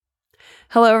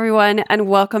Hello, everyone, and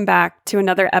welcome back to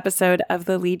another episode of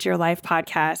the Lead Your Life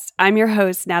podcast. I'm your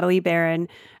host, Natalie Barron,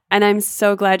 and I'm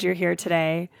so glad you're here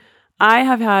today. I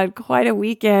have had quite a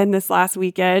weekend this last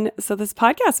weekend, so this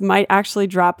podcast might actually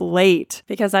drop late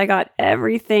because I got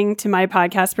everything to my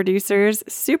podcast producers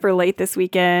super late this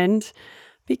weekend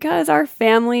because our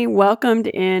family welcomed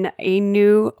in a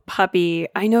new puppy.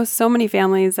 I know so many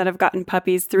families that have gotten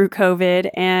puppies through COVID,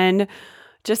 and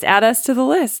just add us to the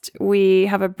list. We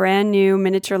have a brand new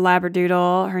miniature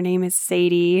Labradoodle. Her name is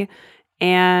Sadie,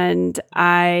 and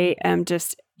I am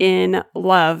just in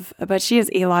love. But she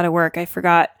is a lot of work. I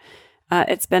forgot.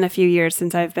 It's been a few years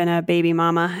since I've been a baby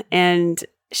mama, and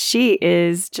she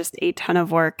is just a ton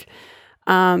of work.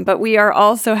 But we are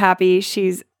all so happy.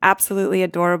 She's absolutely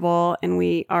adorable, and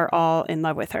we are all in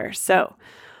love with her. So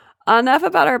enough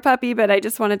about our puppy, but I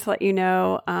just wanted to let you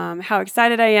know how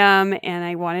excited I am, and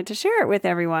I wanted to share it with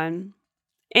everyone.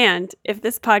 And if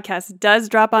this podcast does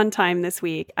drop on time this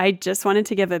week, I just wanted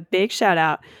to give a big shout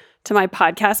out to my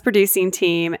podcast producing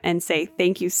team and say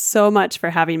thank you so much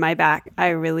for having my back. I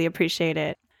really appreciate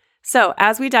it. So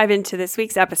as we dive into this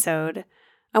week's episode,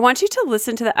 I want you to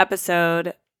listen to the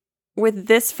episode with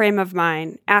this frame of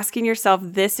mind, asking yourself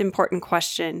this important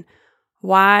question: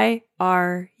 why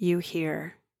are you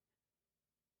here?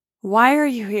 Why are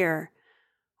you here?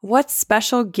 What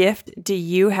special gift do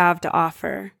you have to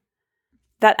offer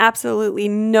that absolutely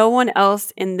no one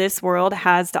else in this world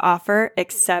has to offer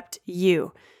except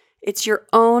you? It's your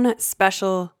own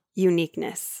special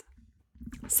uniqueness.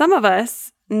 Some of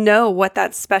us know what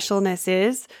that specialness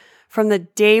is from the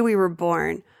day we were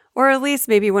born, or at least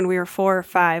maybe when we were 4 or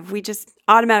 5. We just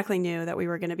automatically knew that we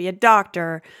were going to be a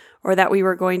doctor or that we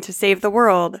were going to save the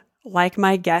world, like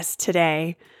my guest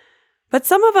today. But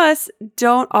some of us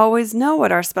don't always know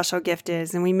what our special gift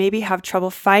is, and we maybe have trouble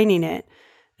finding it.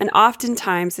 And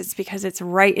oftentimes it's because it's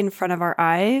right in front of our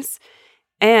eyes,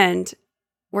 and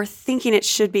we're thinking it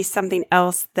should be something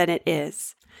else than it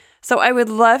is. So I would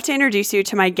love to introduce you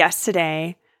to my guest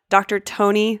today, Dr.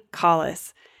 Toni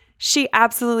Collis. She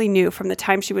absolutely knew from the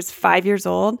time she was 5 years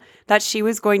old that she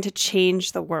was going to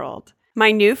change the world.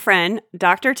 My new friend,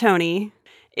 Dr. Toni,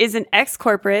 is an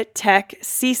ex-corporate tech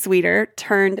C-suiter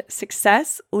turned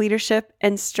success, leadership,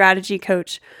 and strategy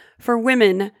coach for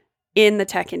women in the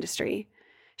tech industry.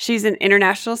 She's an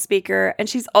international speaker, and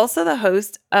she's also the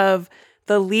host of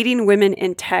the Leading Women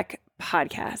in Tech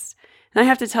podcast. And I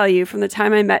have to tell you, from the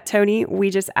time I met Toni, we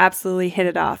just absolutely hit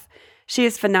it off. She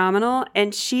is phenomenal,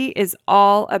 and she is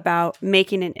all about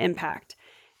making an impact.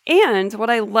 And what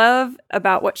I love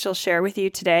about what she'll share with you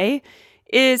today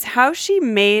is how she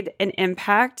made an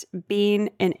impact being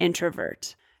an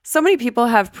introvert. So many people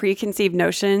have preconceived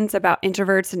notions about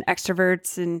introverts and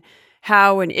extroverts and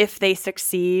how and if they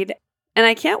succeed. And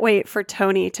I can't wait for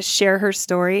Toni to share her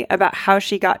story about how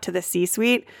she got to the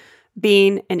C-suite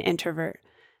being an introvert.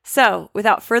 So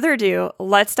without further ado,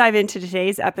 let's dive into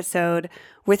today's episode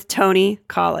with Toni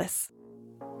Collis.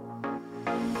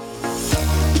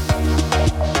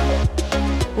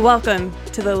 Welcome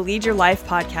to the Lead Your Life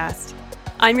podcast.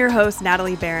 I'm your host,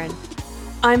 Natalie Barron.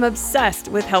 I'm obsessed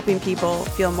with helping people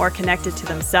feel more connected to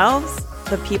themselves,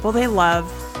 the people they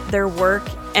love, their work,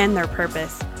 and their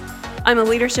purpose. I'm a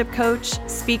leadership coach,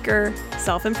 speaker,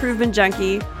 self-improvement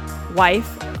junkie,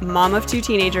 wife, mom of 2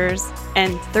 teenagers,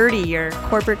 and 30-year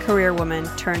corporate career woman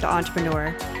turned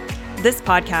entrepreneur. This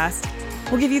podcast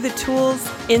will give you the tools,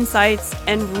 insights,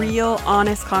 and real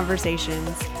honest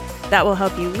conversations that will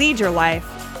help you lead your life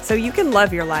so you can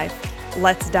love your life.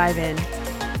 Let's dive in.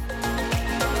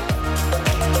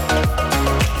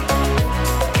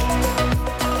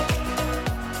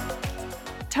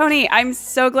 Toni, I'm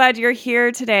so glad you're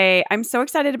here today. I'm so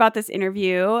excited about this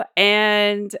interview,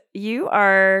 and you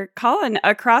are calling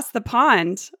across the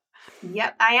pond.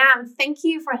 Yep, I am. Thank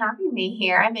you for having me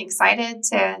here. I'm excited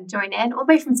to join in all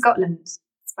the way from Scotland.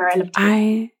 That's where I live.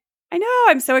 I know.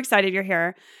 I'm so excited you're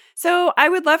here. So I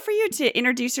would love for you to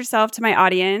introduce yourself to my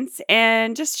audience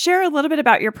and just share a little bit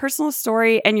about your personal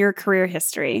story and your career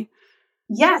history.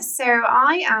 Yes, so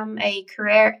I am a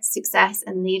career success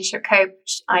and leadership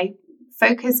coach. I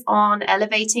focus on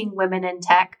elevating women in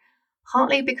tech,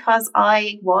 partly because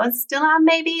I still am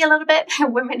maybe a little bit,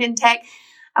 women in tech,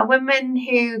 a woman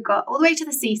who got all the way to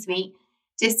the C-suite,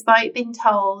 despite being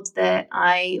told that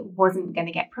I wasn't going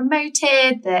to get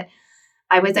promoted, that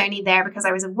I was only there because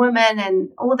I was a woman, and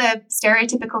all the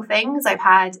stereotypical things I've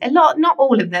had a lot, not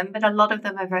all of them, but a lot of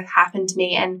them have happened to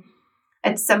me. And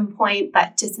at some point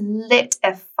that just lit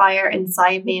a fire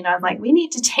inside me. And I was like, we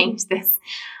need to change this.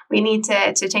 We need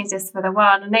to change this for the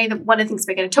world. I know that one of the things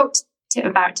we're going to talk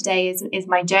about today is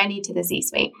my journey to the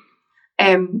C-suite.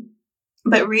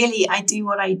 But really, I do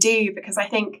what I do because I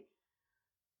think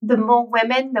the more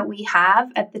women that we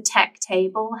have at the tech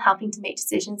table, helping to make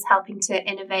decisions, helping to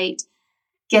innovate,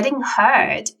 getting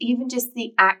heard, even just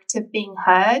the act of being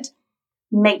heard,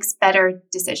 makes better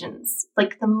decisions.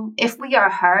 Like if we are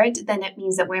heard, then it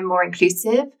means that we're more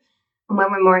inclusive. And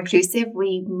when we're more inclusive,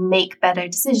 we make better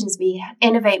decisions. We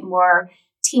innovate more.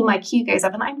 Team IQ goes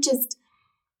up. And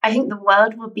I think the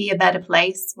world will be a better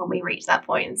place when we reach that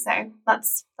point. So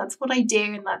that's what I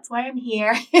do. And that's why I'm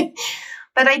here.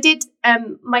 But I did,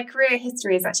 my career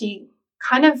history is actually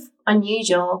kind of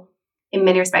unusual in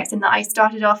many respects in that I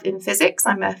started off in physics.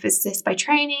 I'm a physicist by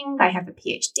training. I have a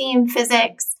PhD in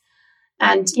physics.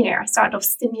 And, I started off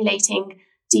stimulating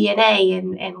DNA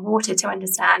in water to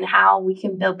understand how we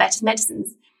can build better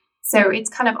medicines. So it's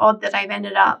kind of odd that I've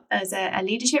ended up as a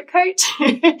leadership coach.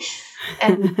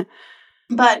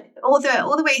 But all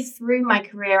the way through my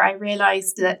career, I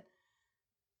realized that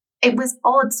it was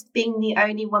odd being the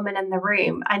only woman in the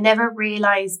room. I never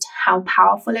realized how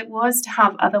powerful it was to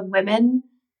have other women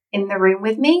in the room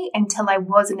with me until I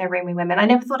was in a room with women. I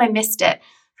never thought I missed it.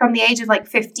 From the age of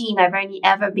 15, I've only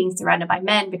ever been surrounded by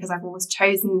men because I've always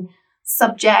chosen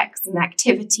subjects and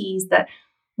activities that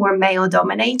were male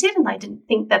dominated. And I didn't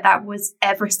think that was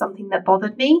ever something that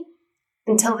bothered me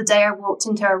until the day I walked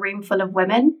into a room full of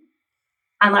women.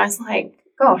 And I was like,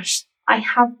 gosh, I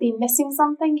have been missing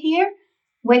something here.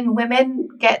 When women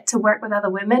get to work with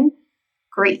other women,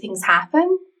 great things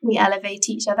happen. We elevate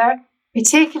each other,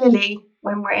 particularly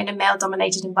when we're in a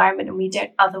male-dominated environment and we don't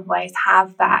otherwise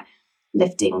have that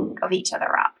lifting of each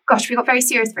other up. Gosh, we got very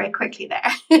serious very quickly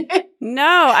there. No,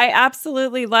 I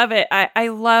absolutely love it. I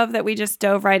love that we just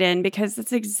dove right in because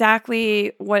it's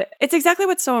exactly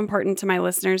what's so important to my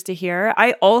listeners to hear.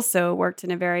 I also worked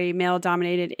in a very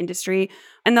male-dominated industry.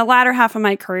 In the latter half of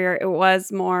my career, it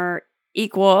was more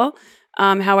equal.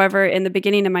 However, in the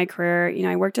beginning of my career,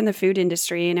 I worked in the food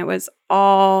industry and it was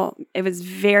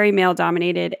very male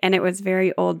dominated and it was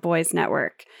very old boys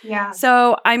network. Yeah.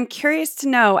 So I'm curious to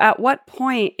know, at what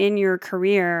point in your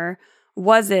career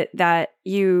was it that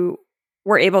you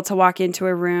were able to walk into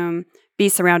a room, be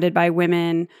surrounded by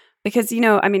women? Because,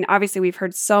 obviously we've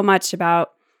heard so much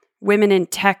about women in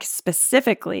tech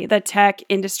specifically. The tech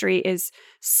industry is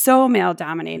so male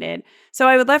dominated. So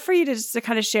I would love for you to just to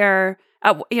kind of share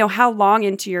how long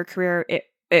into your career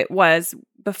it was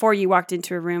before you walked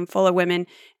into a room full of women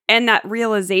and that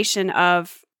realization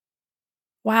of,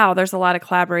 wow, there's a lot of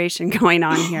collaboration going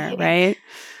on here, right?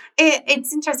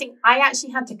 It's interesting. I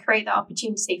actually had to create the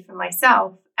opportunity for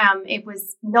myself. It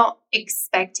was not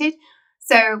expected.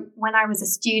 So when I was a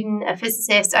student, a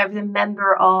physicist, I was a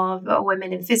member of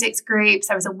women in physics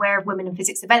groups. I was aware of women in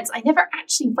physics events. I never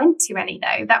actually went to any,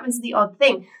 though. That was the odd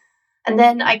thing. And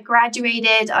then I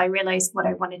graduated. I realized what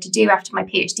I wanted to do after my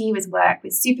PhD was work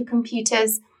with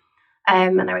supercomputers.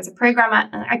 And I was a programmer.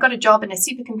 And I got a job in a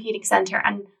supercomputing center.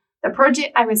 And the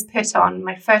project I was put on,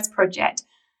 my first project,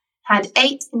 had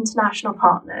 8 international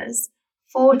partners,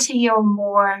 40 or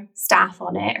more staff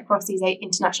on it across these 8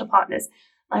 international partners.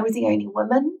 I was the only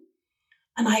woman.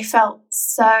 And I felt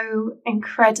so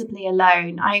incredibly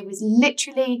alone. I was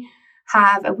literally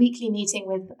have a weekly meeting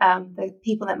with the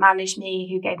people that managed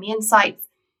me, who gave me insights,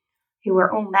 who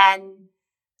were all men.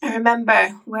 I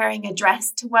remember wearing a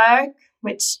dress to work,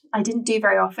 which I didn't do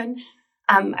very often.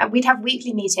 And we'd have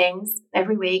weekly meetings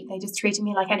every week. They just treated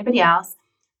me like anybody else.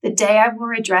 The day I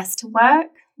wore a dress to work,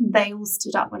 they all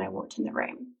stood up when I walked in the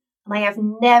room. And I have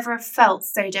never felt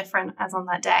so different as on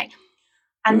that day.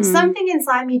 And something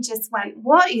inside me just went,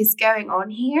 what is going on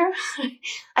here?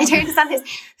 I don't understand this.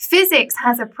 Physics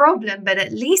has a problem, but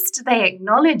at least they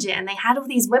acknowledge it. And they had all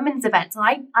these women's events.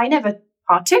 And I never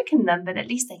partook in them, but at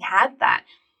least they had that.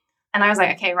 And I was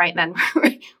like, okay, right then,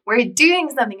 we're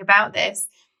doing something about this.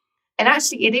 And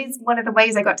actually, it is one of the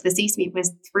ways I got to the C-suite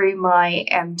was through my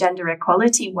gender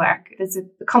equality work. There's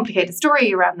a complicated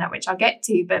story around that, which I'll get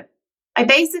to. But I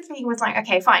basically was like,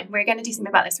 okay, fine, we're going to do something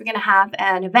about this. We're going to have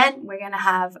an event. We're going to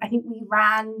have,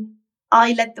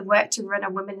 I led the work to run a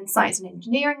Women in Science and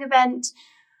Engineering event.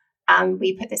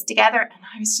 We put this together and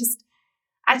I was just,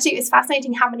 actually, it was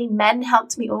fascinating how many men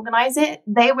helped me organize it.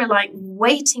 They were like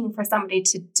waiting for somebody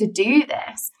to do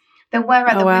this. There were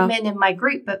other women in my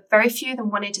group, but very few of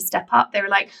them wanted to step up. They were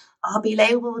like, I'll be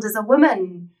labeled as a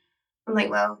woman. I'm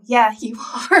like, well, yeah, you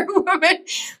are a woman.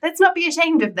 Let's not be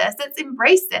ashamed of this. Let's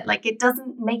embrace it. Like, it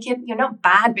doesn't make it, you're not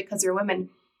bad because you're a woman.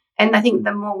 And I think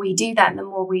the more we do that, the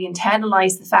more we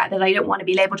internalize the fact that I don't want to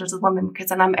be labeled as a woman because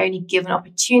then I'm only given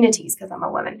opportunities because I'm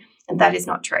a woman. And that is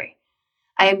not true.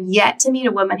 I am yet to meet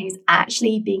a woman who's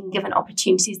actually being given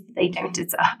opportunities that they don't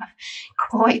deserve.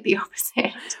 Quite the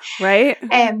opposite. Right.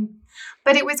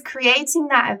 But it was creating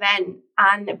that event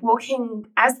and walking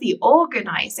as the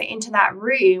organizer into that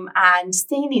room and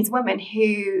seeing these women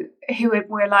who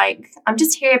were like, I'm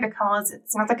just here because it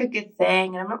sounds like a good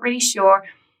thing and I'm not really sure.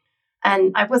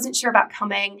 And I wasn't sure about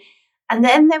coming. And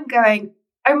then them going,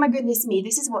 oh my goodness me,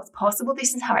 this is what's possible.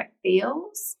 This is how it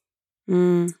feels.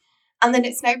 Mm. And then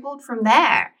it snowballed from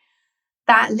there.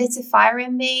 That lit a fire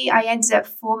in me. I ended up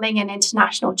forming an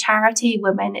international charity,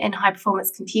 Women in High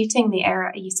Performance Computing, the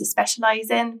area I used to specialize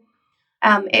in.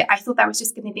 I thought that was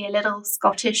just going to be a little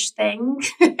Scottish thing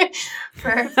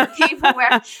for people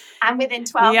and within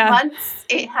 12 months,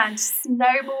 it had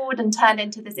snowballed and turned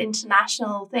into this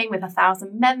international thing with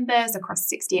 1,000 members across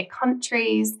 68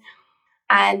 countries.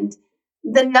 And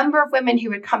the number of women who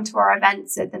would come to our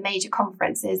events at the major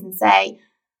conferences and say,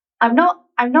 I'm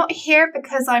not here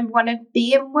because I want to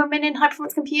be a woman in high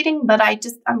performance computing, but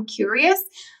I'm curious.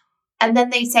 And then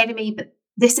they say to me, but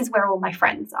this is where all my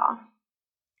friends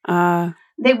are.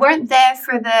 They weren't there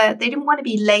they didn't want to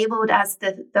be labeled as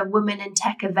the women in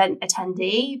tech event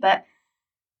attendee, but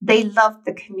they loved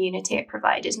the community it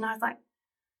provided. And I was like,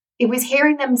 it was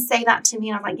hearing them say that to me.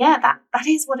 And I was like, yeah, that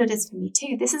is what it is for me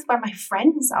too. This is where my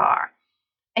friends are.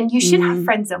 And you should have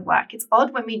friends at work. It's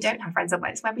odd when we don't have friends at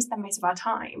work. It's where we spend most of our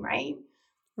time, right?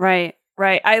 Right.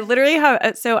 I literally have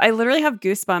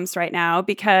goosebumps right now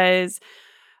because,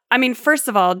 I mean, first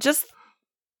of all, just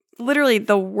literally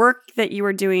the work that you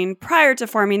were doing prior to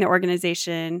forming the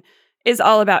organization is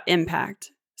all about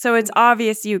impact. So it's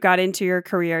obvious you got into your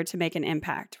career to make an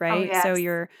impact, right? Oh, yes. So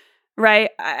you're right.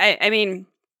 I mean,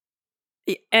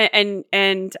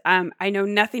 and I know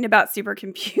nothing about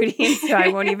supercomputing, so I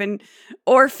won't even,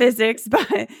 or physics,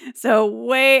 but so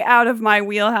way out of my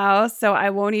wheelhouse. So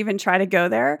I won't even try to go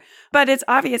there. But it's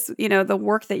obvious, the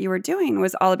work that you were doing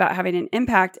was all about having an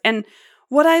impact. And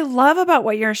what I love about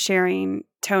what you're sharing,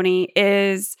 Toni,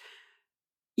 is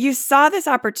you saw this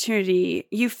opportunity,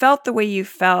 you felt the way you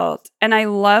felt, and I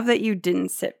love that you didn't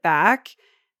sit back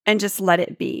and just let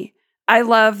it be. I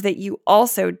love that you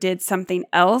also did something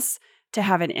else to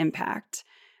have an impact.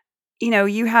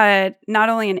 You had not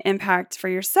only an impact for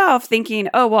yourself thinking,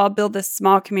 oh, well, I'll build this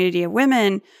small community of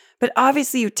women, but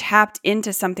obviously you tapped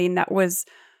into something that was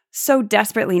so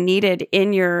desperately needed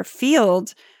in your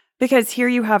field because here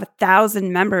you have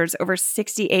 1,000 members over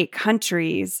 68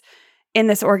 countries in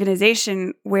this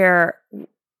organization where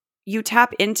you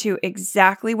tap into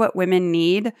exactly what women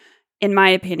need, in my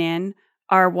opinion,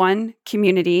 are 1,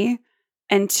 community,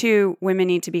 and 2, women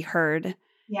need to be heard.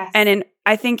 Yes. And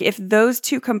I think if those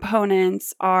 2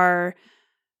 components are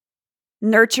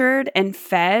nurtured and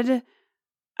fed,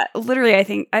 literally, I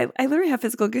think I literally have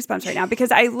physical goosebumps right now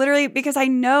because I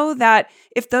know that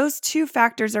if those 2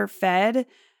 factors are fed,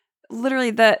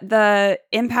 literally the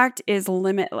impact is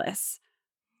limitless.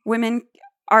 Women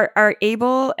are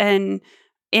able and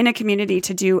in a community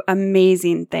to do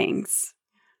amazing things.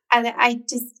 And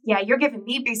you're giving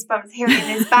me goosebumps hearing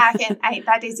this back. And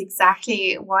that is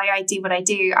exactly why I do what I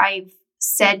do. I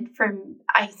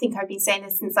think I've been saying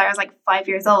this since I was like 5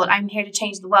 years old. I'm here to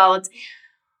change the world.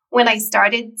 When I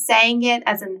started saying it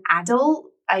as an adult,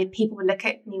 people would look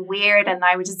at me weird and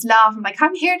I would just laugh. I'm like,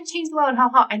 I'm here to change the world. Ha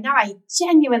ha. And now I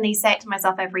genuinely say it to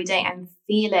myself every day and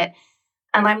feel it.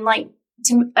 And I'm like,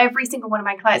 to every single one of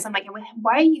my clients, I'm like,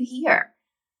 why are you here?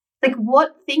 Like,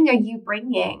 what thing are you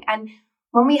bringing? And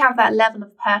when we have that level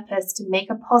of purpose to make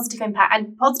a positive impact,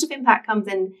 and positive impact comes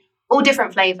in all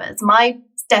different flavors. My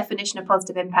definition of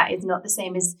positive impact is not the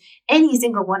same as any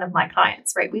single one of my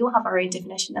clients, right? We all have our own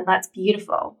definition, and that's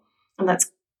beautiful and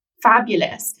that's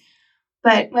fabulous.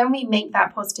 But when we make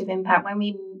that positive impact, when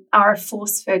we are a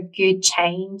force for good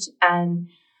change and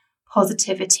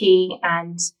positivity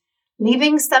and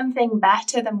leaving something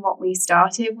better than what we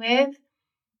started with,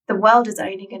 the world is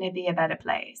only going to be a better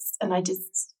place. And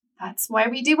that's why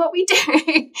we do what we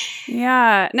do.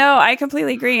 Yeah, no, I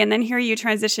completely agree. And then here you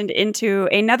transitioned into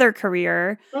another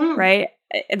career, right?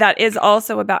 That is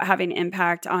also about having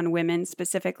impact on women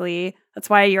specifically. That's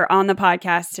why you're on the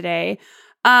podcast today.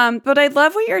 But I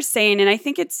love what you're saying. And I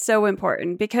think it's so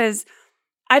important because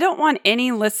I don't want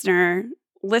any listener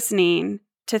listening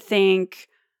to think,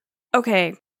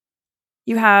 okay,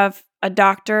 you have a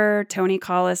Dr. Toni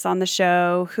Collis on the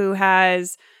show who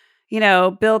has,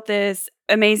 built this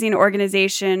amazing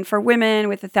organization for women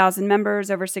with 1,000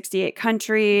 members over 68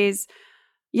 countries.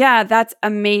 Yeah, that's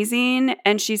amazing.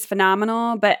 And she's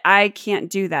phenomenal, but I can't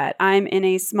do that. I'm in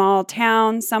a small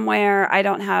town somewhere. I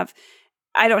don't have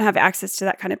access to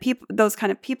that kind of people, those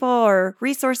kind of people or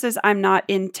resources. I'm not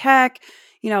in tech.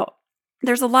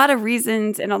 There's a lot of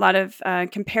reasons and a lot of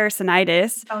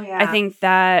comparisonitis. Oh, yeah. I think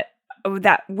that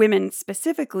women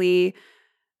specifically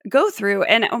go through.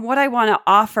 And what I want to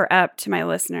offer up to my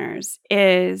listeners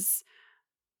is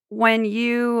when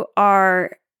you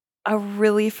are a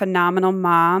really phenomenal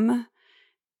mom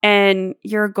and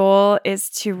your goal is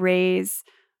to raise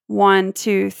 1,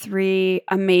 2, 3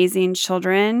 amazing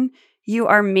children, you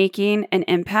are making an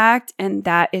impact, and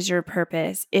that is your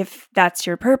purpose. If that's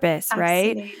your purpose,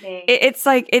 right? Absolutely. It's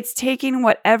like it's taking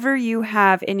whatever you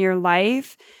have in your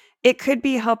life. It could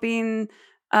be helping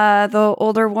the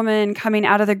older woman coming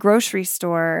out of the grocery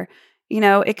store.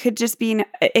 It could just be.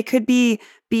 It could be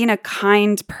being a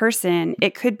kind person.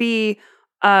 It could be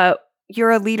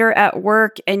you're a leader at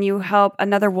work and you help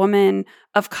another woman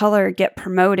of color get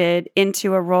promoted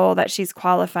into a role that she's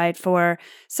qualified for.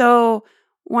 So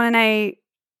when I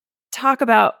talk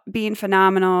about being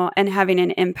phenomenal and having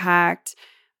an impact,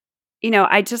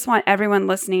 I just want everyone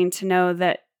listening to know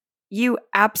that you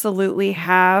absolutely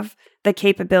have the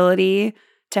capability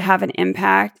to have an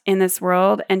impact in this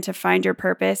world and to find your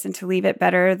purpose and to leave it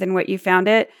better than what you found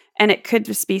it. And it could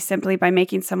just be simply by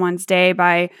making someone's day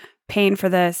by paying for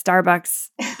the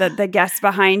Starbucks, the guests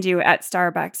behind you at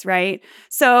Starbucks, right?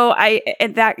 So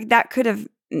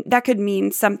that could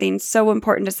mean something so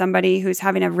important to somebody who's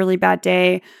having a really bad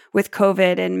day with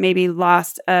COVID and maybe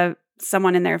lost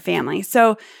someone in their family.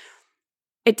 So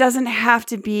it doesn't have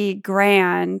to be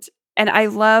grand. And I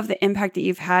love the impact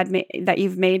that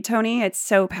you've made, Toni. It's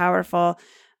so powerful.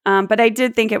 But I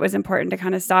did think it was important to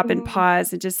kind of stop and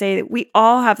pause and just say that we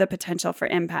all have the potential for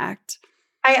impact.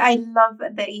 I love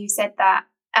that you said that,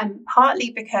 and partly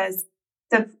because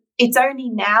it's only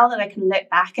now that I can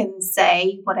look back and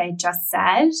say what I just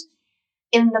said.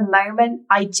 In the moment,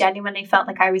 I genuinely felt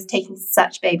like I was taking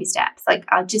such baby steps. Like,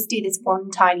 I'll just do this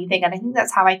one tiny thing. And I think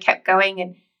that's how I kept going.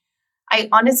 And I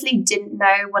honestly didn't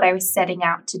know what I was setting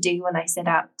out to do when I set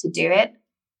out to do it.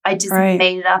 I just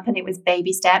made it up, and it was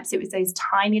baby steps. It was those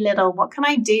tiny little, what can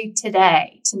I do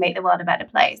today to make the world a better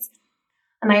place?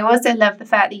 And I also love the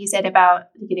fact that you said about,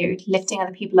 lifting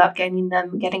other people up,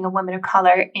 getting a woman of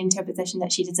color into a position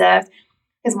that she deserves.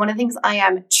 Because one of the things I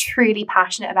am truly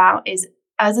passionate about is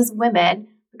us as women,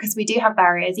 because we do have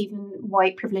barriers, even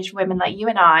white privileged women like you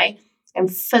and I, am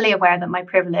fully aware that my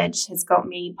privilege has got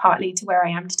me partly to where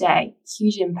I am today.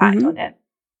 Huge impact on it.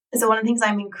 So one of the things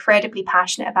I'm incredibly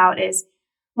passionate about is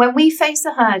when we face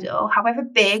a hurdle, however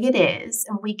big it is,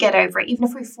 and we get over it, even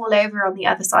if we fall over on the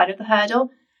other side of the hurdle,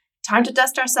 time to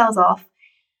dust ourselves off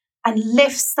and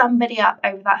lift somebody up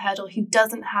over that hurdle who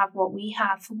doesn't have what we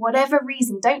have for whatever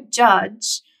reason. Don't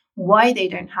judge why they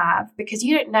don't have, because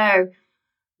you don't know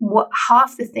what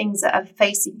half the things that are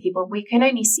facing people. We can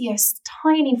only see a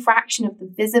tiny fraction of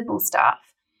the visible stuff.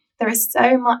 There is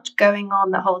so much going on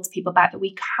that holds people back that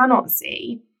we cannot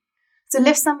see. So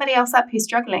lift somebody else up who's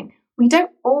struggling. We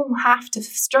don't all have to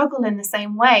struggle in the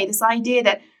same way. This idea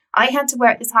that I had to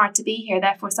work this hard to be here,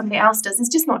 therefore somebody else does, is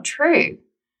just not true.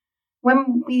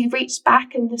 When we reach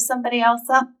back and lift somebody else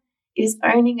up, it is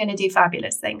only going to do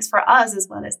fabulous things for us as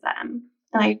well as them.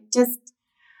 And I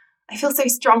feel so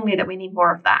strongly that we need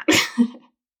more of that.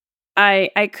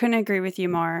 I couldn't agree with you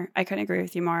more.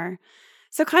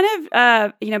 So kind of,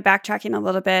 backtracking a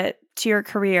little bit to your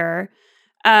career,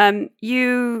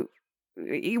 we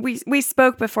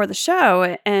spoke before the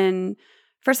show, and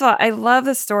first of all, I love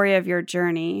the story of your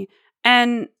journey.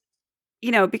 And,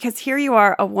 because here you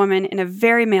are, a woman in a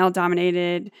very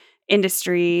male-dominated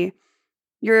industry.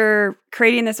 You're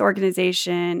creating this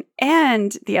organization.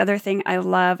 And the other thing I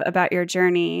love about your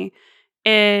journey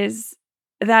is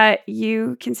that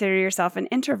you consider yourself an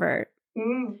introvert.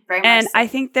 Very and much so. I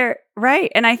think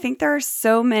And I think there are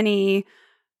so many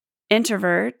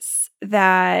introverts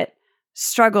that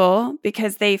struggle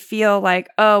because they feel like,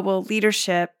 oh, well,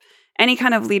 leadership, any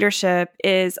kind of leadership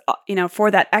is, for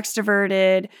that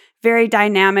extroverted, very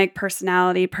dynamic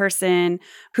personality person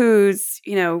who's,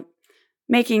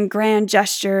 making grand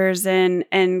gestures and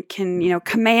can,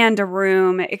 command a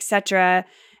room, etc.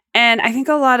 And I think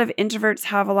a lot of introverts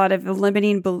have a lot of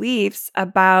limiting beliefs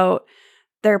about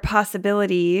their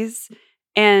possibilities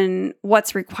and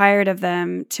what's required of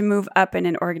them to move up in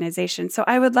an organization. So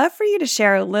I would love for you to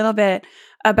share a little bit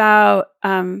about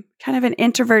kind of an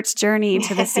introvert's journey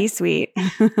to the C-suite.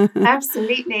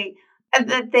 Absolutely.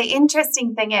 The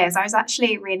interesting thing is, I was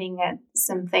actually reading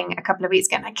something a couple of weeks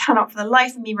ago, and I cannot for the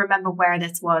life of me remember where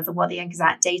this was or what the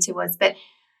exact data was, but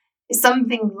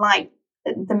something like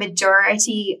the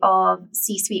majority of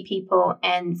C-suite people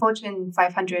in Fortune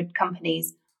 500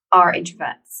 companies are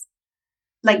introverts.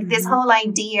 Like this whole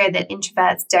idea that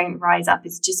introverts don't rise up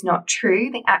is just not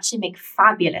true. They actually make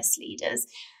fabulous leaders.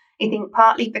 I think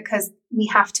partly because we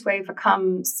have to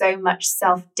overcome so much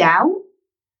self-doubt.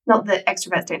 Not that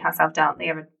extroverts don't have self-doubt. They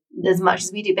have a as much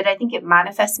as we do, but I think it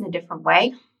manifests in a different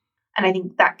way. And I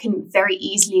think that can very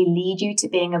easily lead you to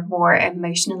being a more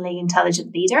emotionally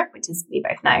intelligent leader, which, as we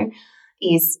both know,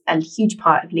 is a huge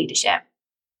part of leadership.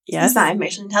 Yes. It's that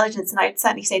emotional intelligence. And I'd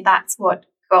certainly say that's what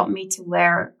got me to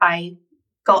where I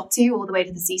got to, all the way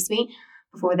to the C-suite,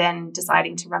 before then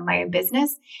deciding to run my own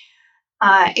business.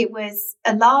 It was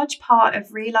a large part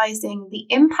of realizing the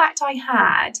impact I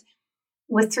had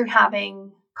was through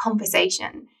having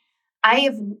conversation.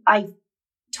 I've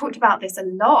talked about this a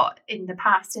lot in the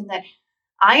past, in that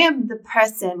I am the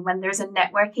person, when there's a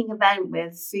networking event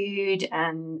with food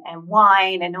and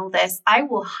wine and all this, I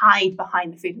will hide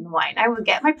behind the food and the wine. I will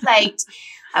get my plate,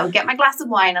 I will get my glass of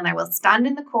wine, and I will stand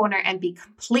in the corner and be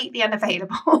completely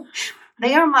unavailable.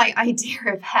 They are my idea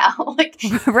of hell.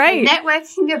 Right. A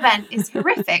networking event is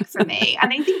horrific for me.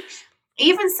 And I think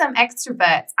even some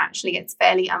extroverts, actually, it's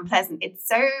fairly unpleasant. It's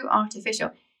so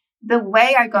artificial. The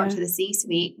way I got to the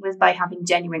C-suite was by having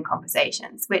genuine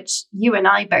conversations, which you and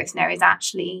I both know is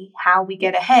actually how we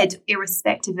get ahead,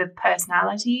 irrespective of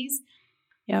personalities.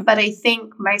 Yeah. But I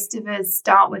think most of us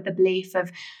start with the belief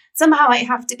of somehow I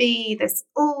have to be this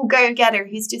all go-getter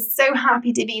who's just so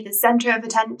happy to be the center of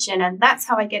attention, and that's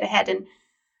how I get ahead. And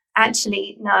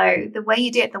actually, no, the way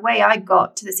you do it, the way I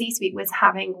got to the C-suite was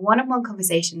having one-on-one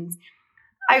conversations.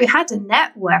 I had a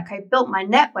network. I built my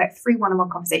network through one-on-one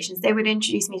conversations. They would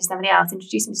introduce me to somebody else.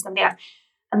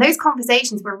 And those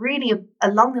conversations were really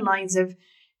along the lines of,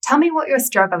 tell me what you're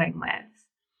struggling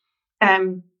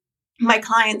with. My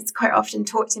clients quite often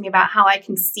talk to me about how I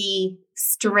can see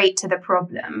straight to the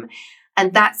problem.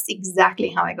 And that's exactly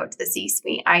how I got to the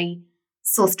C-suite. I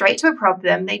saw straight to a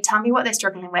problem. They tell me what they're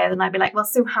struggling with. And I'd be like, well,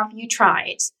 so have you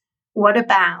tried? What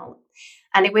about?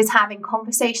 And it was having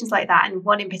conversations like that. And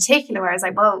one in particular where I was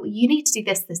like, well, you need to do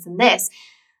this, this, and this.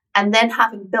 And then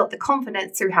having built the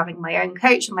confidence through having my own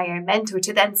coach and my own mentor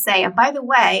to then say, and by the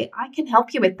way, I can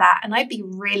help you with that. And I'd be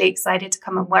really excited to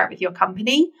come and work with your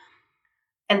company.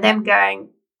 And them going,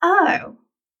 oh,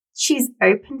 she's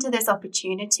open to this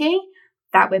opportunity.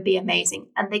 That would be amazing.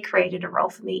 And they created a role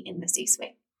for me in the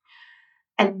C-suite.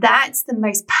 And that's the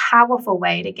most powerful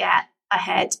way to get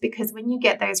ahead, because when you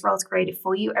get those roles created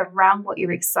for you around what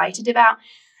you're excited about,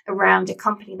 around a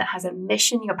company that has a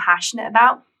mission you're passionate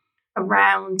about,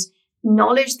 around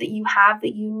knowledge that you have,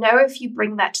 that you know if you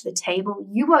bring that to the table,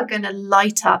 you are going to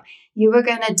light up, you are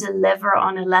going to deliver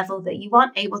on a level that you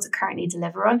aren't able to currently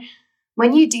deliver on.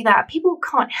 When you do that, people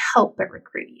can't help but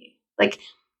recruit you. Like,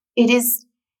 it is,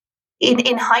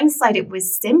 in hindsight, it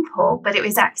was simple, but it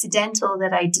was accidental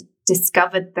that I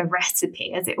discovered the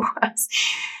recipe, as it was.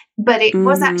 But it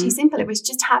was actually simple. It was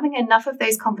just having enough of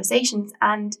those conversations.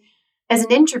 And as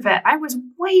an introvert, I was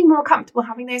way more comfortable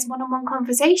having those one-on-one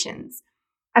conversations.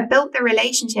 I built the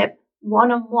relationship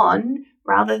one-on-one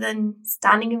rather than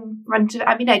standing in front of,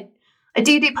 I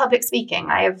do public speaking.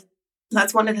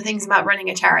 That's one of the things about running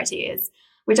a charity is,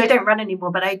 which I don't run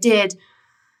anymore, but I did,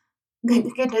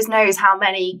 goodness knows how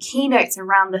many keynotes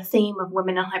around the theme of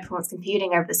women in high performance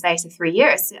computing over the space of 3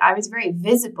 years. I was very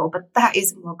visible, but that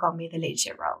isn't what got me the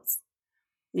leadership roles.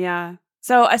 Yeah.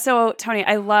 So Toni,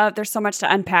 there's so much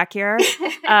to unpack here.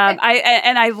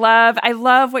 I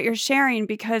love what you're sharing,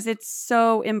 because it's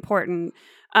so important.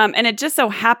 And it just so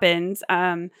happens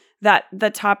that the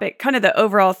topic, kind of the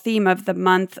overall theme of the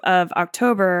month of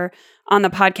October on the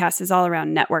podcast, is all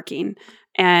around networking.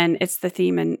 And it's the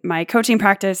theme in my coaching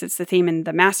practice. It's the theme in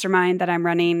the mastermind that I'm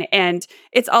running. And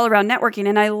it's all around networking.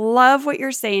 And I love what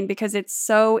you're saying, because it's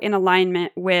so in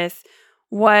alignment with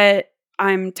what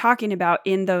I'm talking about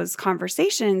in those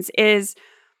conversations. Is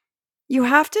you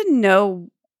have to know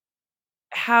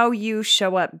how you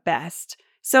show up best.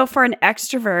 So for an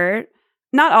extrovert,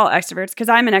 not all extroverts, because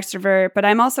I'm an extrovert, but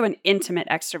I'm also an intimate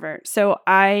extrovert. So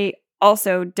I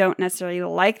also don't necessarily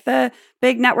like the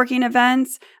big networking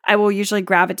events. I will usually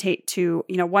gravitate to,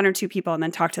 one or two people and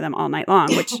then talk to them all night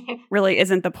long, which really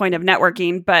isn't the point of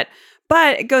networking. But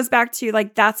it goes back to,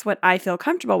 like, that's what I feel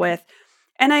comfortable with.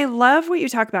 And I love what you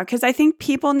talk about, because I think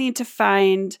people need to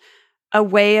find a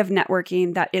way of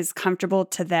networking that is comfortable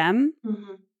to them.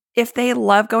 Mm-hmm. If they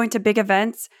love going to big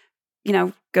events,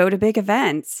 go to big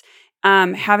events.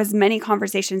 Have as many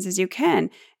conversations as you can.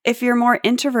 If you're more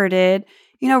introverted,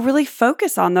 really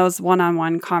focus on those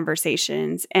one-on-one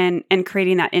conversations and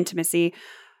creating that intimacy.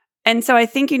 And so I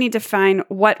think you need to find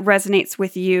what resonates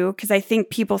with you, because I think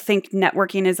people think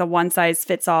networking is a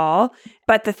one-size-fits-all.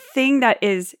 But the thing that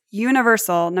is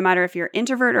universal, no matter if you're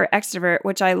introvert or extrovert,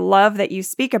 which I love that you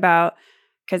speak about,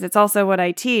 because it's also what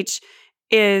I teach,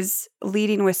 is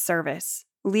leading with service,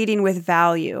 leading with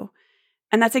value.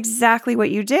 And that's exactly what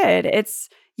you did.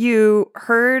 You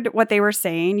heard what they were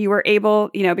saying. You were able,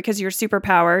 because your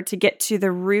superpower, to get to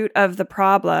the root of the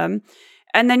problem.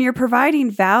 And then you're providing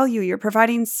value. You're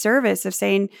providing service of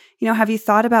saying, have you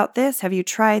thought about this? Have you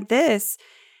tried this?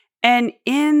 And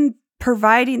in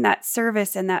providing that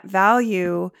service and that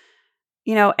value,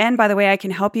 and by the way, I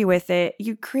can help you with it,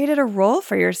 you created a role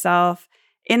for yourself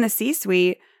in the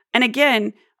C-suite. And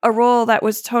again, a role that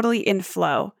was totally in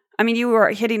flow. I mean, you were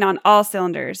hitting on all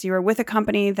cylinders. You were with a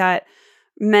company that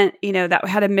meant, that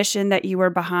had a mission that you were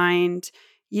behind.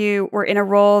 You were in a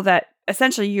role that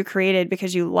essentially you created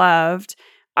because you loved,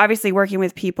 obviously working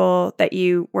with people that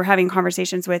you were having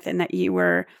conversations with and that you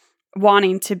were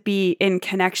wanting to be in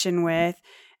connection with.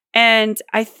 And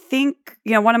I think,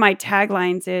 one of my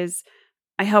taglines is,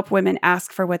 I help women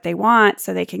ask for what they want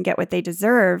so they can get what they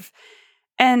deserve.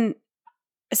 And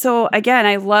so again,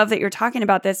 I love that you're talking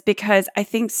about this because I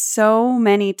think so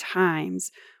many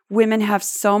times women have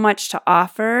so much to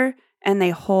offer and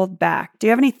they hold back. Do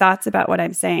you have any thoughts about what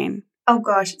I'm saying? Oh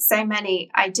gosh, so many.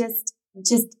 I just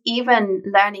even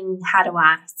learning how to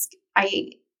ask.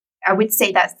 I would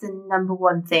say that's the number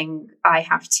one thing I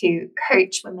have to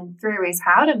coach women through is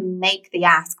how to make the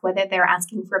ask, whether they're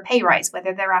asking for a pay rise,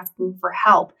 whether they're asking for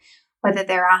help, whether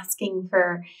they're asking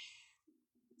for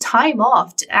time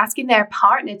off, asking their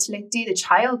partner to do the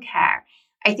childcare.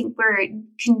 I think we're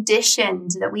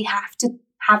conditioned that we have to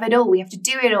have it all. We have to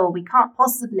do it all. We can't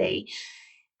possibly.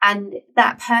 And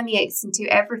that permeates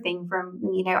into everything from,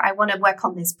 I want to work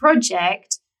on this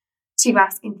project to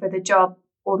asking for the job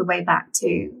all the way back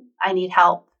to, I need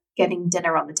help getting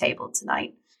dinner on the table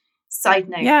tonight. Side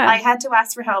note, I had to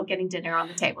ask for help getting dinner on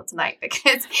the table tonight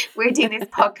because we're doing this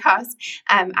podcast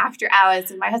after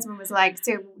hours. And my husband was like,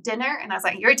 so dinner? And I was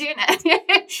like, you're doing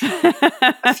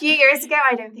it. A few years ago,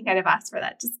 I don't think I'd have asked for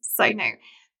that. Just side note.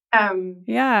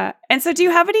 Yeah. And so do you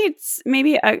have any,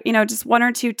 maybe, just one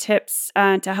or two tips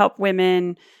to help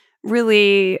women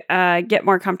really get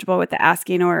more comfortable with the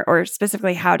asking or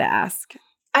specifically how to ask?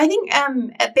 I think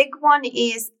a big one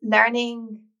is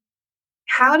learning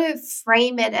how to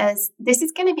frame it as this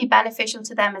is going to be beneficial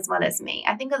to them as well as me.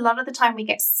 I think a lot of the time we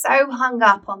get so hung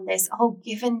up on this whole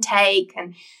give and take.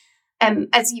 And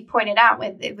as you pointed out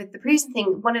with the previous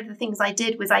thing, one of the things I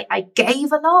did was I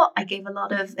gave a lot. I gave a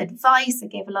lot of advice. I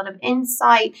gave a lot of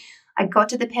insight. I got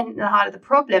to the heart of the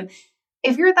problem.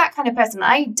 If you're that kind of person,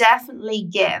 I definitely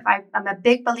give. I'm a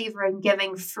big believer in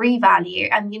giving free value.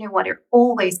 And you know what? It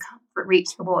always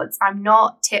reaps rewards. I'm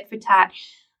not tit for tat.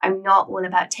 I'm not all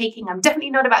about taking. I'm definitely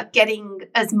not about getting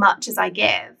as much as I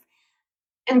give.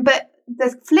 But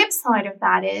the flip side of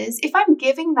that is if I'm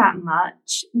giving that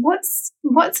much, what's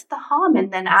the harm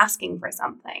in then asking for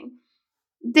something?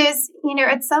 There's,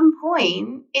 at some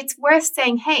point, it's worth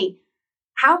saying, hey,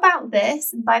 how about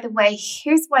this? And by the way,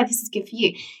 here's why this is good for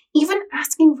you. Even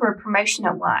asking for a promotion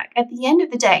at work, at the end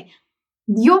of the day,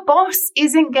 your boss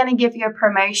isn't going to give you a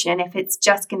promotion if it's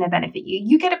just going to benefit you.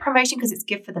 You get a promotion because it's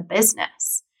good for the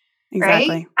business. Exactly.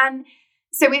 Right? And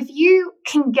so if you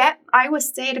can I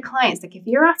always say to clients, like if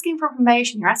you're asking for a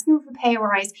promotion, you're asking for a pay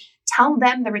rise, tell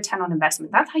them the return on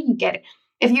investment. That's how you get it.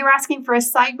 If you're asking for a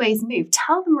sideways move,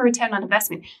 tell them a return on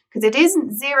investment because it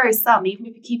isn't zero sum, even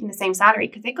if you're keeping the same salary,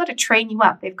 because they've got to train you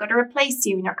up. They've got to replace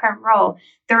you in your current role.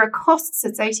 There are costs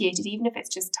associated, even if it's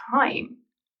just time.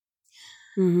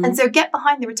 Mm-hmm. And so get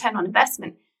behind the return on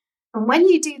investment. And when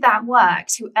you do that work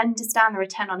to understand the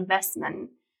return on investment,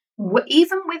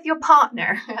 even with your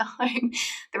partner,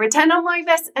 the return on my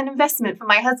investment for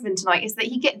my husband tonight is that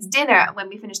he gets dinner when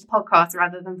we finish the podcast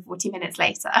rather than 40 minutes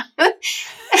later.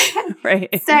 Right.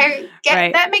 So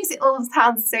that makes it all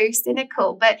sound so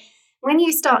cynical. But when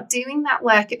you start doing that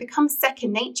work, it becomes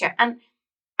second nature. And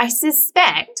I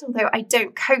suspect, although I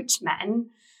don't coach men,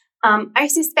 I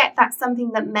suspect that's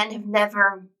something that men have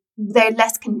they're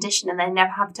less conditioned and they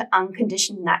never have to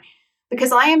uncondition that.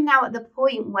 Because I am now at the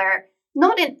point where,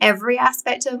 not in every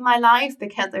aspect of my life,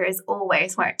 because there is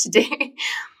always work to do,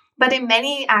 but in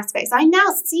many aspects, I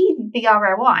now see the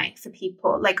ROI for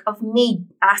people, like of me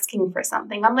asking for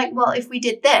something. I'm like, well, if we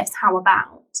did this, how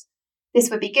about? This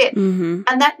would be good. Mm-hmm.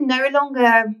 And that no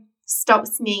longer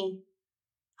stops me,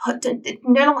 it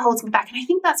no longer holds me back. And I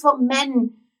think that's what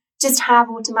men just have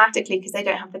automatically because they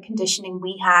don't have the conditioning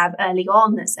we have early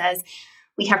on that says,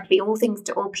 we have to be all things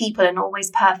to all people and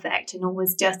always perfect and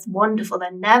always just wonderful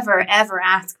and never, ever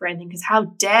ask for anything because how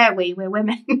dare we? We're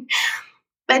women.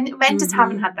 Men just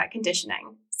haven't had that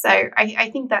conditioning. So I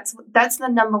think that's the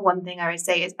number one thing I would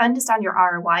say is understand your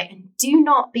ROI and do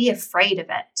not be afraid of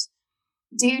it.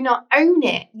 Do not own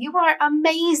it. You are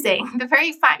amazing. The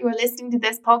very fact you are listening to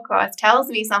this podcast tells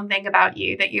me something about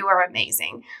you, that you are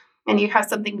amazing and you have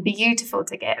something beautiful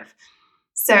to give.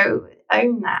 So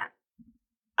own that.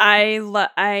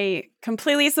 I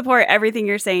completely support everything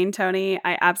you're saying, Toni.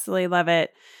 I absolutely love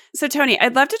it. So, Toni,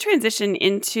 I'd love to transition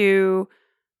into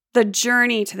the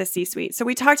journey to the C-suite. So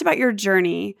we talked about your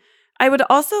journey. I would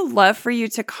also love for you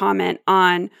to comment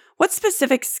on what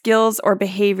specific skills or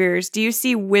behaviors do you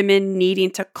see women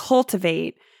needing to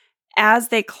cultivate as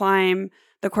they climb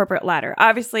the corporate ladder?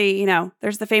 Obviously, you know,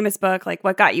 there's the famous book, like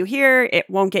What Got You Here, It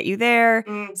Won't Get You There.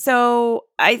 So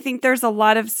I think there's a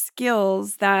lot of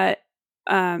skills that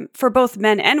for both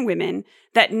men and women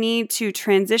that need to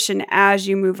transition as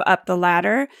you move up the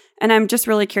ladder. And I'm just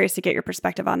really curious to get your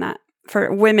perspective on that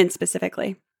for women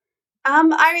specifically.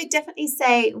 I would definitely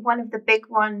say one of the big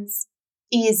ones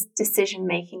is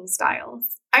decision-making styles.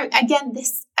 I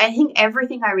think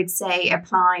everything I would say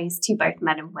applies to both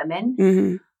men and women.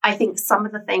 Mm-hmm. I think some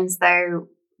of the things, though,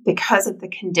 because of the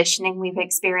conditioning we've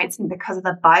experienced and because of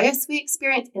the bias we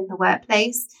experience in the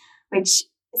workplace, which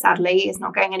sadly is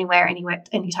not going anywhere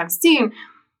anytime soon,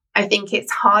 I think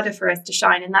it's harder for us to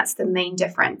shine. And that's the main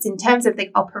difference. In terms of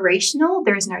the operational,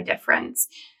 there is no difference.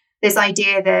 This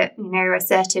idea that, you know,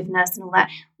 assertiveness and all that,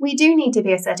 we do need to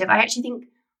be assertive. I actually think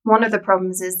one of the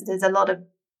problems is there's a lot of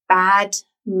bad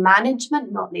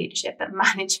management, not leadership, but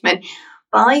management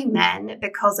by men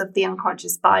because of the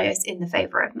unconscious bias in the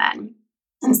favor of men.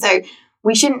 And so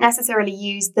we shouldn't necessarily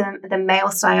use the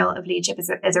male style of leadership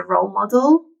as a role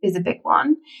model is a big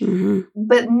one,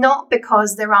 but not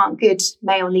because there aren't good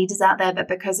male leaders out there, but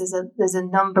because there's a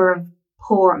number of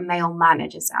poor male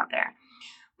managers out there.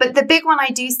 But the big one I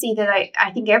do see that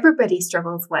I think everybody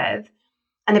struggles with,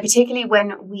 and particularly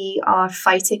when we are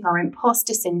fighting our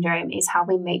imposter syndrome, is how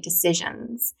we make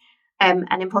decisions. And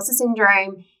imposter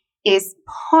syndrome is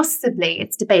possibly,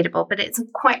 it's debatable, but it's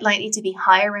quite likely to be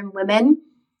higher in women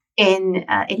in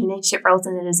leadership roles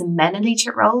than it is in men in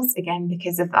leadership roles, again,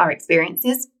 because of our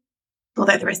experiences,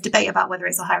 although there is debate about whether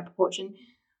it's a higher proportion.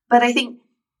 But I think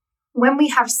when we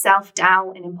have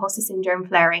self-doubt and imposter syndrome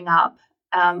flaring up,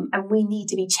 and we need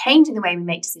to be changing the way we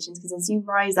make decisions, because as you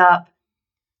rise up,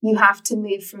 you have to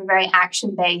move from very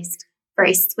action-based,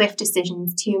 very swift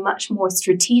decisions to much more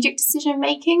strategic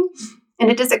decision-making.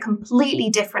 And it is a completely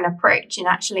different approach in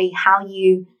actually how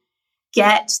you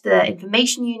get the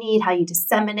information you need, how you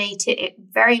disseminate it. It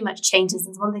very much changes.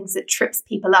 And one of the things that trips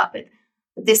people up, but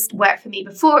this worked for me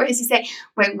before, as you say,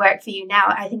 won't work for you now.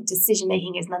 I think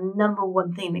decision-making is the number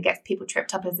one thing that gets people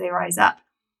tripped up as they rise up.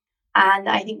 And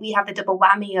I think we have the double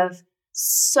whammy of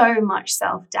so much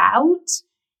self-doubt.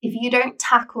 If you don't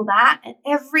tackle that, and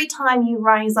every time you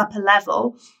rise up a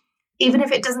level, even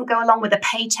if it doesn't go along with a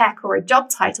paycheck or a job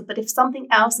title, but if something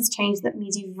else has changed that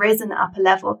means you've risen up a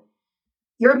level,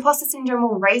 your imposter syndrome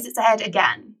will raise its head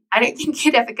again. I don't think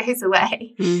it ever goes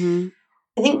away. Mm-hmm.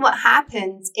 I think what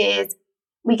happens is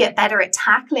we get better at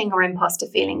tackling our imposter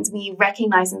feelings. We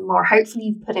recognize them more. Hopefully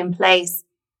you've put in place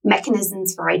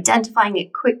mechanisms for identifying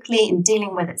it quickly and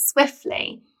dealing with it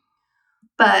swiftly.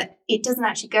 But it doesn't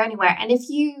actually go anywhere. And if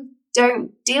you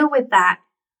don't deal with that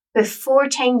before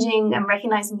changing and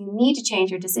recognizing you need to change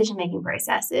your decision-making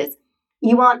processes,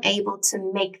 you aren't able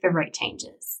to make the right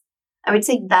changes. I would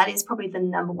say that is probably the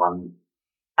number one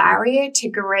barrier to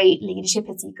great leadership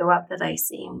as you go up that I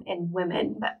see in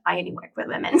women, but I only work with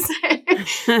women, so I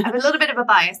have a little bit of a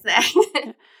bias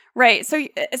there. Right.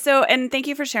 So, and thank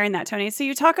you for sharing that, Toni. So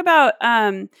you talk about,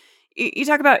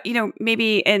 you know,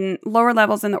 maybe in lower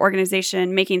levels in the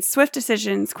organization, making swift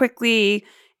decisions quickly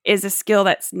is a skill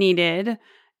that's needed.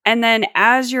 And then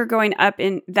as you're going up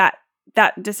in that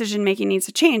decision making needs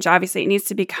to change. Obviously, it needs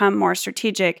to become more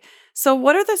strategic. So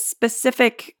what are the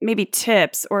specific maybe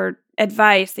tips or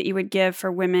advice that you would give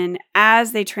for women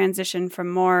as they transition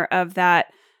from more of that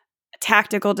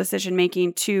tactical decision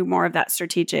making to more of that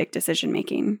strategic decision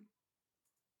making?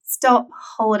 Stop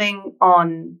holding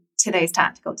on to those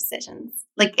tactical decisions.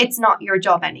 Like, it's not your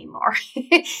job anymore.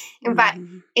 In fact,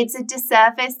 it's a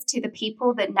disservice to the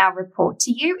people that now report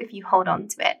to you if you hold on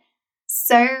to it.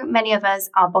 So many of us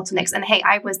are bottlenecks. And hey,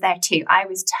 I was there too. I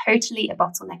was totally a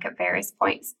bottleneck at various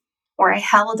points where I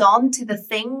held on to the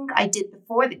thing I did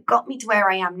before that got me to where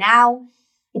I am now.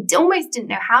 I almost didn't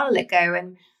know how to let go.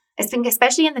 And I think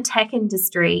especially in the tech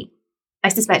industry, I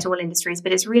suspect all industries,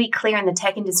 but it's really clear in the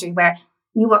tech industry where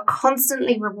you are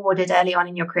constantly rewarded early on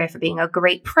in your career for being a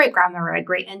great programmer, a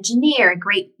great engineer, a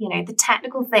great, the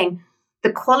technical thing,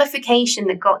 the qualification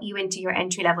that got you into your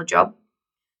entry-level job.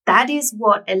 That is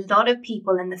what a lot of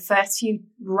people in the first few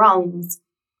rungs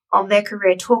of their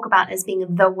career talk about as being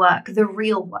the work, the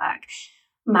real work.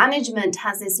 Management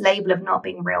has this label of not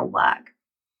being real work.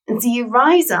 And so you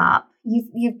rise up,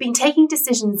 you've been taking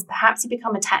decisions, perhaps you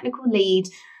become a technical lead,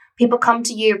 people come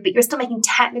to you, but you're still making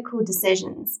technical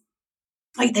decisions,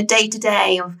 like the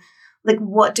day-to-day of like,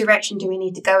 what direction do we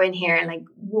need to go in here? And like,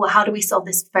 how do we solve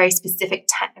this very specific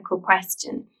technical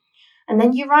question? And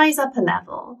then you rise up a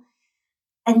level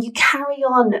and you carry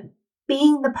on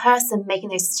being the person making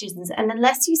those decisions. And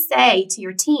unless you say to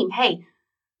your team, hey,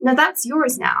 no, that's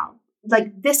yours now.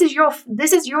 Like, this is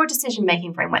your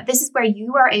decision-making framework. This is where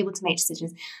you are able to make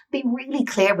decisions. Be really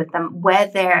clear with them where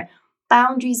their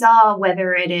boundaries are,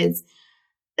 whether it is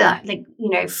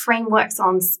frameworks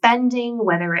on spending,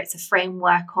 whether it's a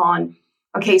framework on,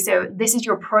 okay, so this is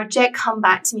your project, come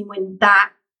back to me when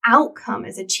that outcome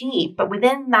is achieved. But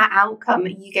within that outcome,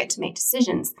 you get to make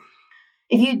decisions.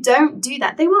 If you don't do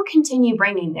that, they will continue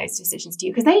bringing those decisions to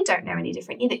you because they don't know any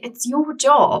different either. It's your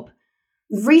job.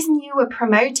 The reason you were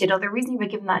promoted or the reason you were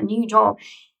given that new job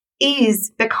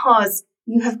is because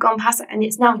you have gone past it, and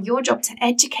it's now your job to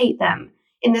educate them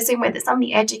in the same way that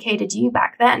somebody educated you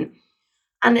back then.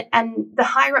 And the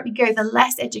higher up you go, the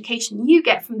less education you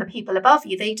get from the people above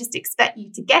you. They just expect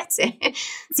you to get it.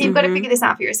 So you've got to figure this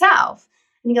out for yourself.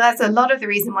 And that's a lot of the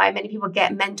reason why many people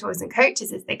get mentors and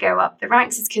coaches as they go up the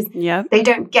ranks, is because they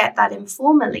don't get that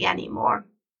informally anymore.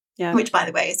 Yeah. Which, by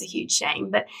the way, is a huge shame.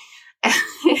 But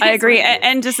I agree.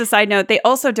 And just a side note, they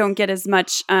also don't get as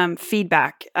much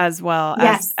feedback as well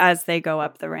as they go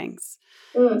up the ranks.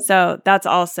 So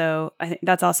I think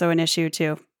that's also an issue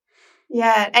too.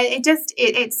 Yeah, and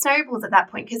it snowballs at that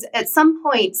point, because at some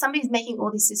point somebody's making all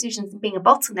these decisions and being a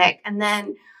bottleneck, and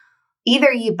then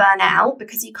either you burn out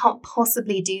because you can't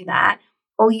possibly do that,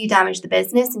 or you damage the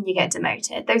business and you get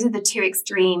demoted. Those are the two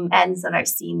extreme ends that I've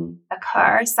seen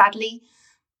occur. Sadly,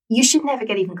 you should never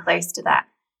get even close to that.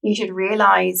 You should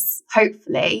realize,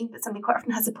 hopefully, that something quite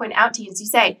often has to point out to you, as you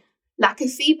say, lack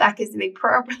of feedback is a big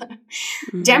problem.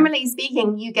 Mm-hmm. Generally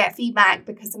speaking, you get feedback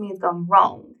because something has gone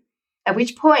wrong. At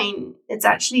which point, it's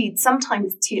actually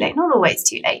sometimes too late. Not always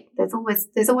too late. There's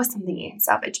always something you can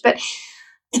salvage. But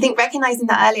I think recognizing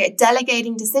that earlier,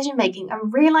 delegating decision-making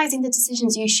and realizing the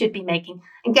decisions you should be making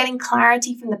and getting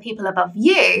clarity from the people above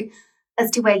you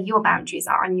as to where your boundaries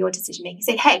are on your decision-making.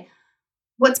 Say, hey,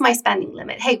 what's my spending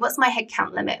limit? Hey, what's my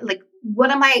headcount limit? Like,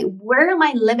 where are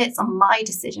my limits on my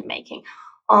decision-making?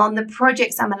 On the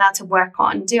projects I'm allowed to work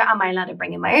on? Am I allowed to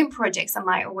bring in my own projects? Am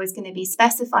I always going to be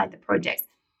specified the projects?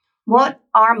 What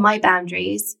are my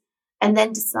boundaries? And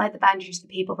then decide the boundaries of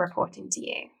the people reporting to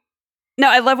you. No,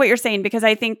 I love what you're saying, because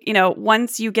I think,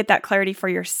 once you get that clarity for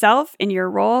yourself in your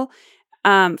role,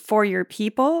 for your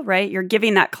people, right? You're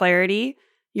giving that clarity.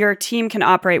 Your team can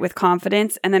operate with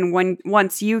confidence. And then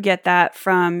once you get that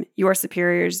from your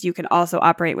superiors, you can also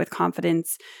operate with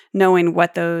confidence, knowing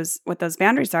what those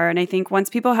boundaries are. And I think once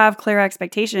people have clear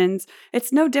expectations,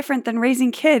 it's no different than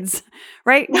raising kids,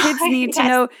 right?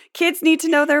 Kids need to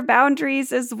know their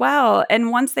boundaries as well. And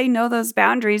once they know those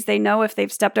boundaries, they know if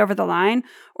they've stepped over the line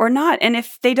or not. And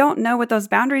if they don't know what those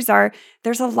boundaries are,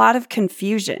 there's a lot of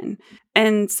confusion.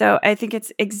 And so I think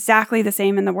it's exactly the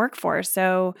same in the workforce.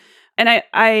 So and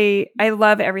I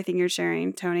love everything you're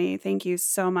sharing, Toni. Thank you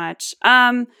so much.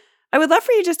 I would love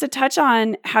for you just to touch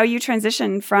on how you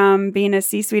transitioned from being a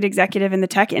C-suite executive in the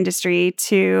tech industry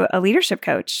to a leadership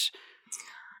coach.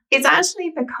 It's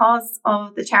actually because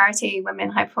of the charity Women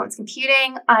in High Performance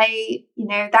Computing.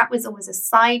 That was always a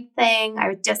side thing.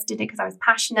 I just did it because I was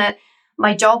passionate.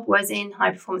 My job was in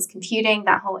high performance computing,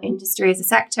 that whole industry as a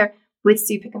sector with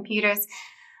supercomputers.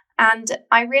 And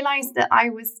I realized that I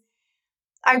was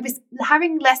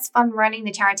having less fun running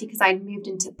the charity because I'd moved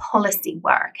into policy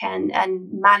work and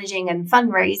managing and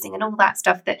fundraising and all that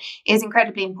stuff that is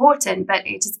incredibly important, but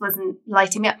it just wasn't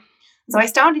lighting me up. So I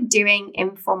started doing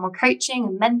informal coaching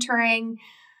and mentoring.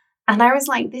 And I was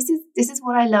like, this is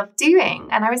what I love doing.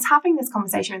 And I was having this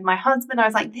conversation with my husband. I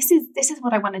was like, this is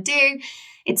what I want to do.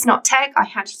 It's not tech. I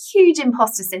had huge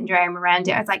imposter syndrome around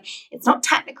it. I was like, it's not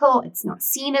technical. It's not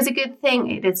seen as a good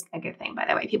thing. It is a good thing, by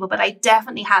the way, people. But I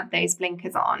definitely had those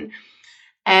blinkers on.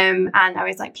 And I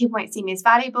was like, people won't see me as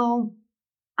valuable.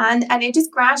 And it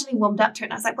just gradually warmed up to it.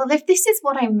 And I was like, well, if this is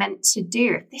what I'm meant to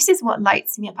do, if this is what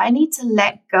lights me up, I need to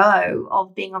let go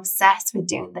of being obsessed with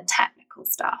doing the technical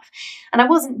stuff. And I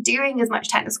wasn't doing as much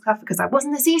technical stuff because I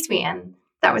wasn't the C-suite. And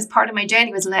that was part of my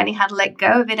journey, was learning how to let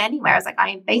go of it anywhere. I was like, I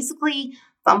am basically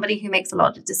somebody who makes a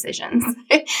lot of decisions.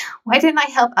 Why didn't I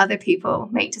help other people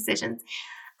make decisions?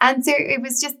 And so it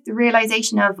was just the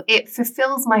realization of, it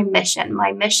fulfills my mission.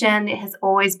 My mission has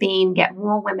always been get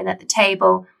more women at the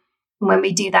table. And when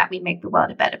we do that, we make the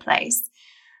world a better place.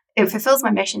 It fulfills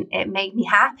my mission. It made me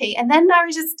happy. And then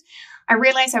I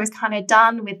realized I was kind of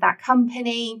done with that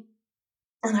company.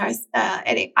 And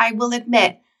I will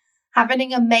admit,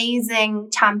 having an amazing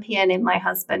champion in my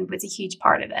husband was a huge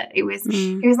part of it. He was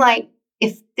like,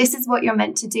 if this is what you're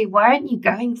meant to do, why aren't you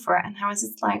going for it? And I was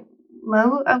just like,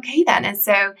 well, okay then. And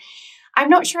so I'm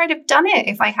not sure I'd have done it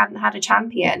if I hadn't had a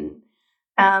champion.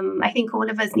 I think all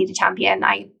of us need a champion.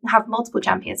 I have multiple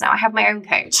champions now. I have my own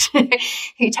coach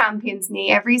who champions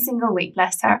me every single week,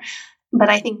 bless her. But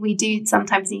I think we do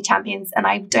sometimes need champions. And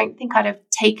I don't think I'd have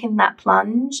taken that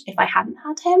plunge if I hadn't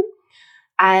had him.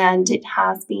 And it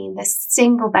has been the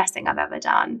single best thing I've ever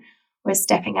done, was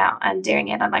stepping out and doing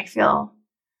it. And I feel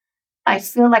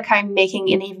like I'm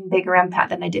making an even bigger impact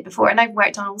than I did before. And I've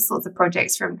worked on all sorts of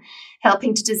projects, from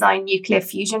helping to design nuclear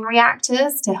fusion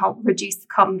reactors to help reduce the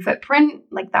carbon footprint.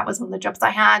 Like, that was one of the jobs I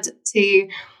had, to,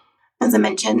 as I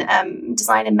mentioned,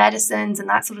 designing medicines and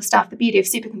that sort of stuff. The beauty of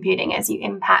supercomputing is you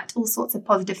impact all sorts of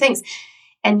positive things.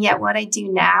 And yet what I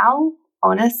do now,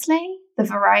 honestly, the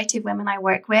variety of women I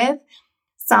work with,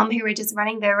 some who are just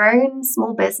running their own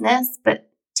small business, but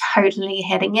totally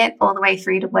hitting it, all the way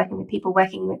through to working with people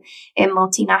in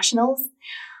multinationals.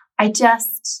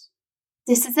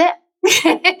 This is it.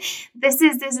 This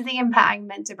is the impact I'm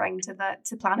meant to bring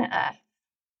to planet Earth.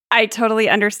 I totally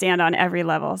understand on every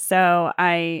level. So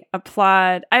I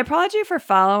applaud you for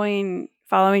following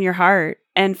your heart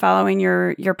and following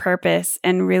your purpose,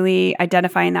 and really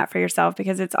identifying that for yourself,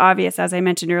 because it's obvious, as I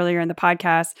mentioned earlier in the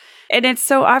podcast. And it's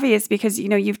so obvious because,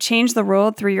 you've changed the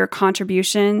world through your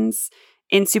contributions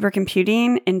in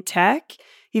supercomputing, in tech.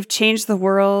 You've changed the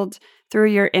world through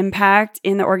your impact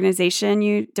in the organization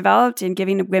you developed, in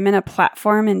giving women a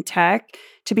platform in tech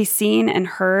to be seen and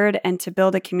heard and to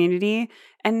build a community.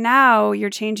 And now you're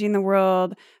changing the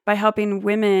world by helping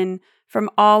women from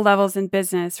all levels in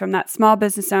business, from that small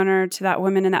business owner to that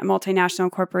woman in that multinational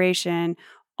corporation,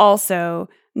 also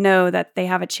know that they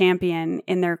have a champion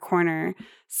in their corner.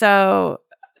 So,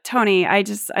 Toni, I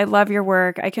love your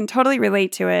work. I can totally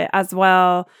relate to it as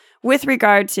well with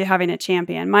regard to having a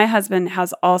champion. My husband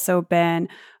has also been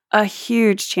a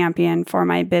huge champion for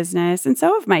my business, and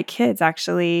so have my kids,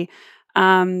 actually.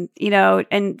 And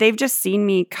they've just seen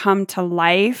me come to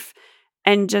life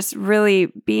and just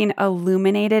really being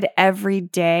illuminated every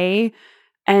day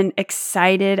and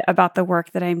excited about the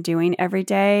work that I'm doing every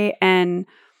day. And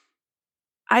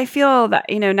I feel that,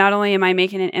 not only am I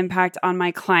making an impact on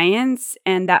my clients,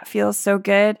 and that feels so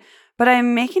good, but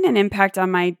I'm making an impact on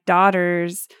my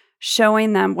daughters,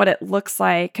 showing them what it looks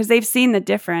like, because they've seen the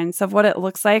difference of what it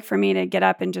looks like for me to get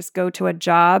up and just go to a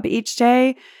job each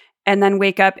day, and then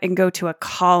wake up and go to a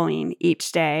calling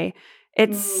each day.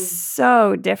 It's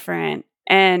so different.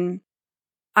 And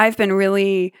I've been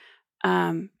really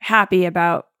happy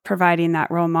about providing that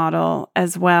role model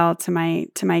as well to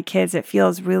my kids. It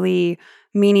feels really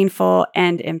meaningful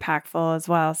and impactful as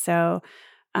well. So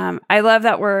I love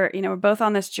that we're both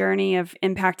on this journey of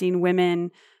impacting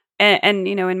women. And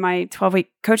in my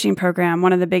 12-week coaching program,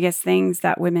 one of the biggest things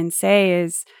that women say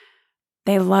is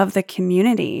they love the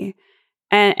community.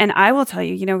 And I will tell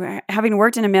you, having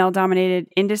worked in a male-dominated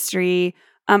industry,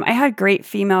 I had great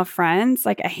female friends,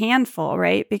 like a handful,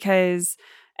 right?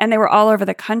 And they were all over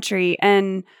the country.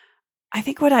 And I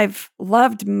think what I've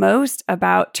loved most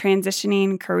about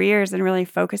transitioning careers and really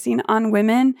focusing on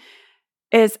women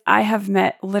is I have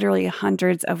met literally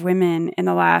hundreds of women in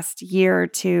the last year or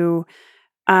two.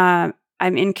 I'm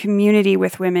in community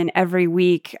with women every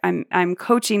week. I'm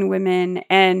coaching women,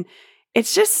 and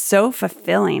it's just so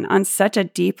fulfilling on such a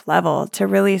deep level to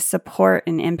really support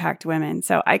and impact women.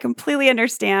 So I completely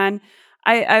understand.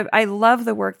 I love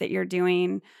the work that you're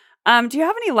doing. Do you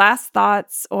have any last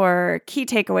thoughts or key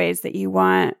takeaways that you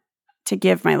want to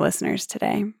give my listeners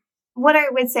today? What I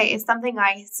would say is something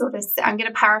I'm going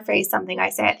to paraphrase something I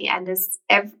say at the end, is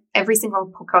every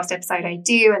single podcast episode I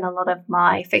do, and a lot of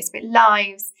my Facebook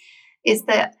Lives, is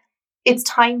that it's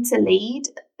time to lead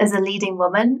as a leading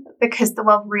woman, because the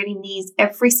world really needs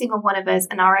every single one of us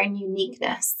and our own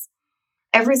uniqueness.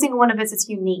 Every single one of us is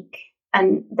unique,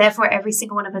 and therefore every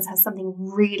single one of us has something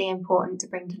really important to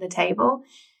bring to the table.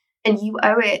 And you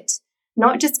owe it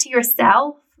not just to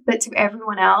yourself, but to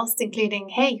everyone else, including,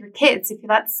 your kids, if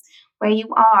that's where you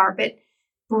are. But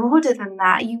broader than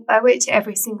that, you owe it to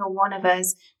every single one of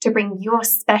us to bring your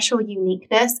special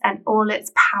uniqueness and all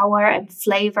its power and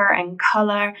flavor and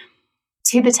color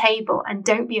to the table. And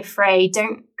don't be afraid.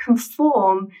 Don't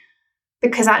conform,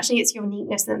 because actually it's your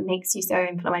uniqueness that makes you so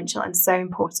influential and so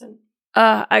important.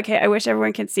 Okay. I wish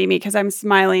everyone could see me because I'm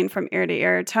smiling from ear to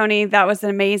ear. Toni, that was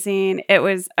amazing. It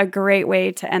was a great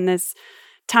way to end this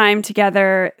time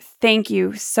together. Thank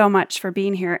you so much for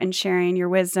being here and sharing your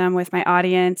wisdom with my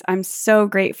audience. I'm so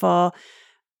grateful.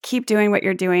 keep doing what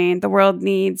you're doing. The world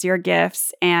needs your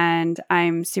gifts, and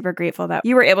I'm super grateful that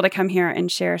you were able to come here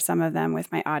and share some of them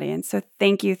with my audience. So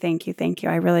thank you, thank you, thank you.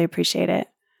 I really appreciate it.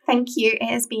 Thank you. It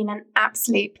has been an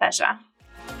absolute pleasure.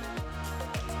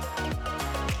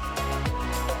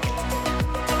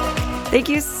 Thank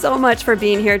you so much for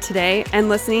being here today and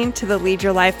listening to the Lead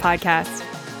Your Life podcast.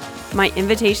 My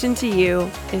invitation to you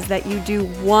is that you do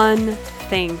one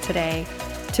thing today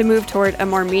to move toward a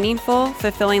more meaningful,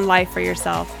 fulfilling life for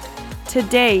yourself.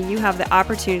 Today, you have the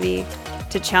opportunity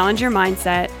to challenge your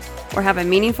mindset or have a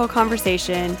meaningful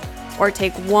conversation or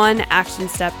take one action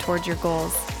step towards your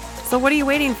goals. So what are you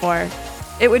waiting for?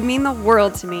 It would mean the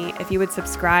world to me if you would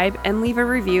subscribe and leave a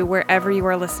review wherever you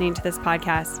are listening to this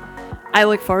podcast. I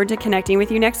look forward to connecting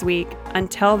with you next week.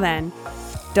 Until then,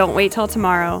 don't wait till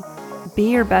tomorrow.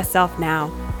 Be your best self now.